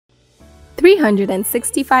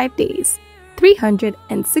365 days,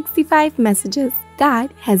 365 messages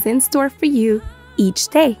God has in store for you each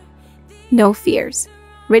day. No Fears,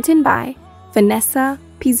 written by Vanesa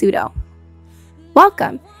Pizzuto.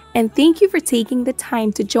 Welcome, and thank you for taking the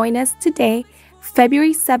time to join us today,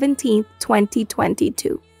 February 17th,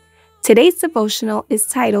 2022. Today's devotional is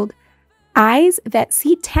titled, Eyes That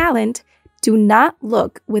See Talent Do Not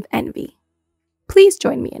Look with Envy. Please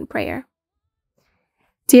join me in prayer.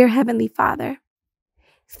 Dear Heavenly Father,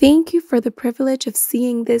 thank you for the privilege of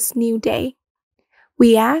seeing this new day.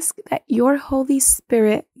 We ask that your Holy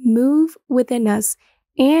Spirit move within us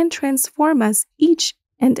and transform us each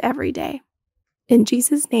and every day. In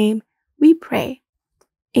Jesus' name, we pray.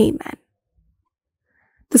 Amen.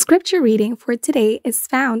 The scripture reading for today is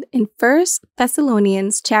found in 1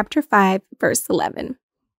 Thessalonians chapter 5, verse 11,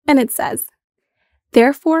 and it says,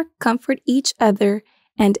 Therefore comfort each other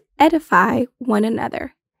and edify one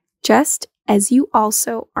another, just as you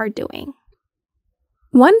also are doing.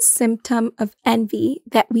 One symptom of envy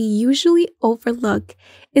that we usually overlook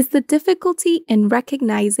is the difficulty in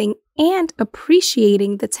recognizing and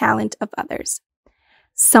appreciating the talent of others.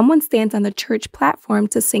 Someone stands on the church platform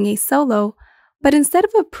to sing a solo, but instead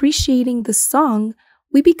of appreciating the song,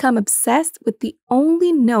 we become obsessed with the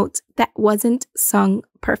only note that wasn't sung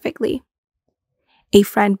perfectly. A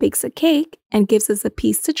friend bakes a cake and gives us a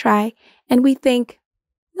piece to try, and we think,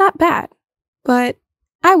 not bad, but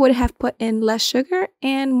I would have put in less sugar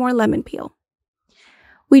and more lemon peel.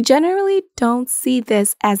 We generally don't see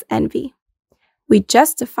this as envy. We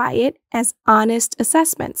justify it as honest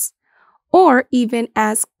assessments, or even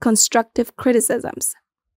as constructive criticisms.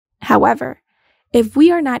 However, if we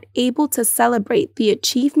are not able to celebrate the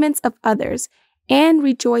achievements of others and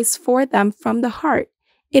rejoice for them from the heart,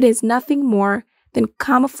 it is nothing more than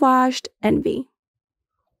camouflaged envy.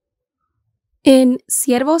 In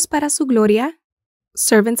Siervos para su Gloria,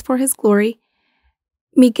 Servants for His Glory,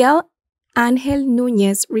 Miguel Ángel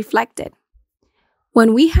Núñez reflected,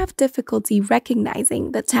 When we have difficulty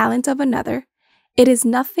recognizing the talent of another, it is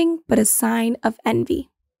nothing but a sign of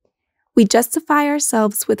envy. We justify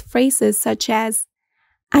ourselves with phrases such as,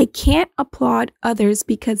 I can't applaud others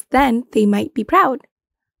because then they might be proud.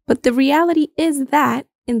 But the reality is that,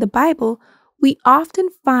 in the Bible, we often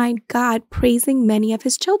find God praising many of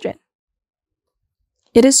His children.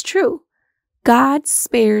 It is true, God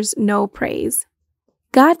spares no praise.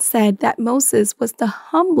 God said that Moses was the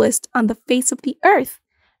humblest on the face of the earth.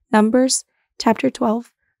 Numbers chapter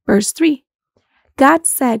 12, verse 3. God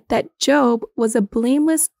said that Job was a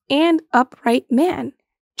blameless and upright man.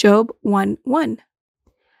 Job 1:1.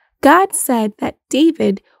 God said that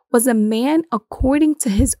David was a man according to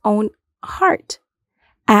his own heart.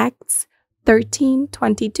 Acts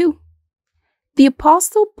 13:22. The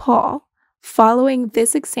Apostle Paul, following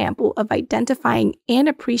this example of identifying and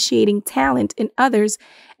appreciating talent in others,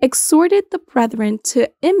 exhorted the brethren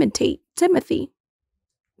to imitate Timothy.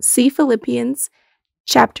 See Philippians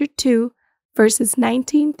chapter 2, verses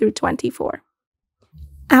 19 through 24.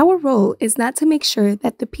 Our role is not to make sure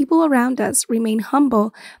that the people around us remain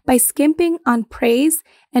humble by skimping on praise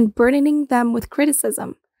and burdening them with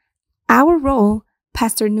criticism. Our role,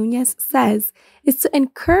 Pastor Núñez says, is to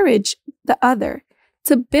encourage the other,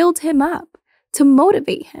 to build him up, to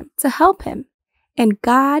motivate him, to help him, and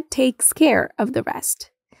God takes care of the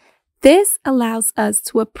rest. This allows us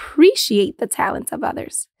to appreciate the talents of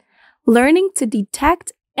others. Learning to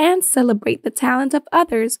detect and celebrate the talent of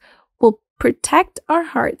others will protect our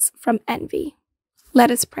hearts from envy. Let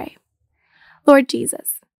us pray. Lord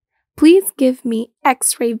Jesus, please give me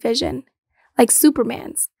X-ray vision, like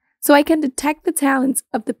Superman's, so I can detect the talents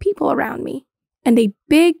of the people around me, and a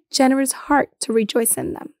big, generous heart to rejoice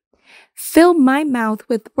in them. Fill my mouth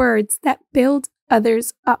with words that build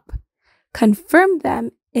others up. Confirm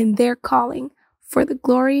them in their calling for the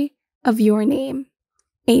glory of your name.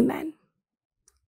 Amen.